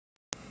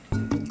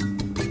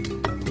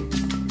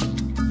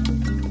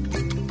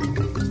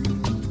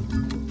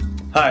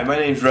Hi, my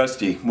name's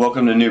Rusty.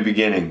 Welcome to New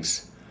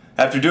Beginnings.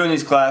 After doing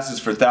these classes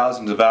for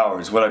thousands of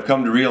hours, what I've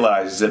come to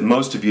realize is that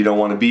most of you don't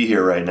want to be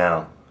here right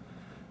now.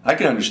 I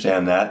can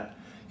understand that.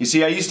 You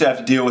see, I used to have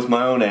to deal with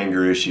my own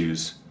anger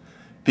issues.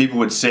 People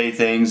would say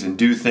things and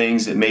do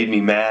things that made me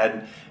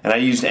mad, and I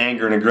used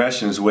anger and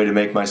aggression as a way to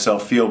make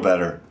myself feel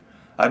better.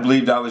 I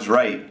believed I was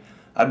right.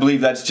 I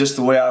believed that's just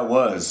the way I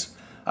was.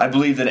 I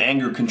believed that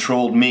anger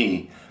controlled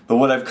me. But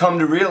what I've come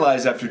to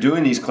realize after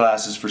doing these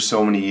classes for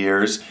so many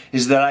years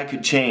is that I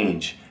could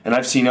change, and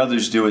I've seen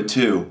others do it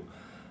too.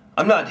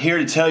 I'm not here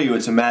to tell you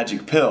it's a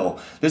magic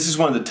pill. This is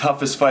one of the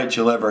toughest fights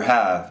you'll ever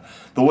have.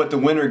 But what the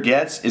winner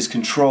gets is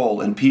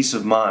control and peace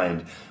of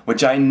mind,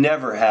 which I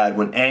never had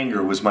when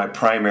anger was my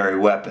primary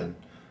weapon.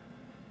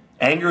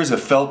 Anger is a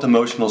felt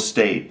emotional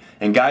state,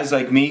 and guys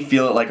like me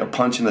feel it like a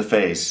punch in the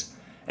face.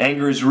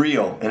 Anger is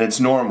real and it's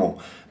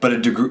normal,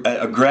 but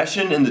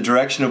aggression in the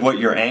direction of what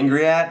you're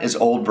angry at is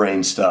old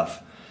brain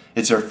stuff.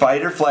 It's our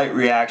fight or flight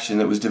reaction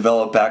that was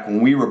developed back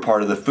when we were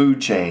part of the food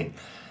chain,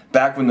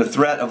 back when the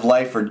threat of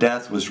life or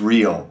death was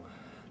real.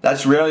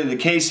 That's rarely the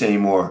case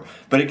anymore,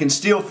 but it can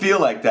still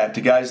feel like that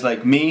to guys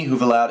like me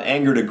who've allowed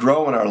anger to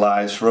grow in our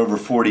lives for over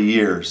 40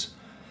 years.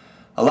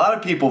 A lot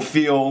of people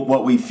feel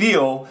what we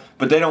feel,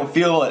 but they don't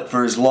feel it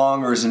for as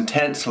long or as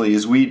intensely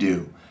as we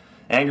do.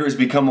 Anger has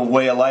become a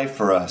way of life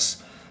for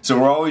us. So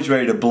we're always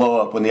ready to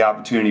blow up when the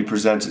opportunity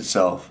presents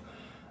itself.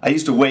 I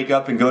used to wake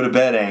up and go to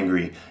bed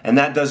angry, and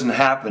that doesn't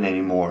happen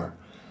anymore.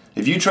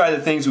 If you try the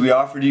things we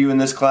offer to you in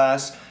this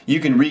class, you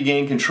can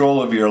regain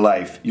control of your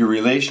life, your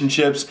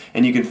relationships,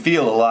 and you can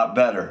feel a lot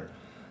better.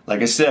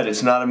 Like I said,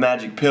 it's not a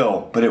magic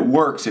pill, but it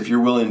works if you're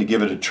willing to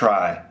give it a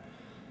try.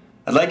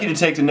 I'd like you to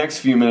take the next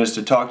few minutes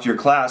to talk to your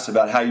class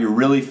about how you're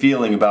really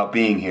feeling about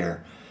being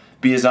here.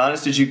 Be as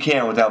honest as you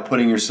can without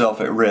putting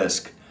yourself at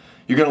risk.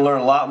 You're going to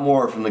learn a lot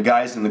more from the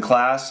guys in the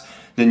class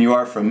than you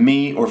are from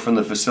me or from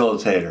the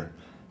facilitator.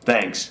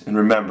 Thanks, and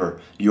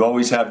remember, you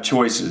always have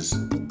choices.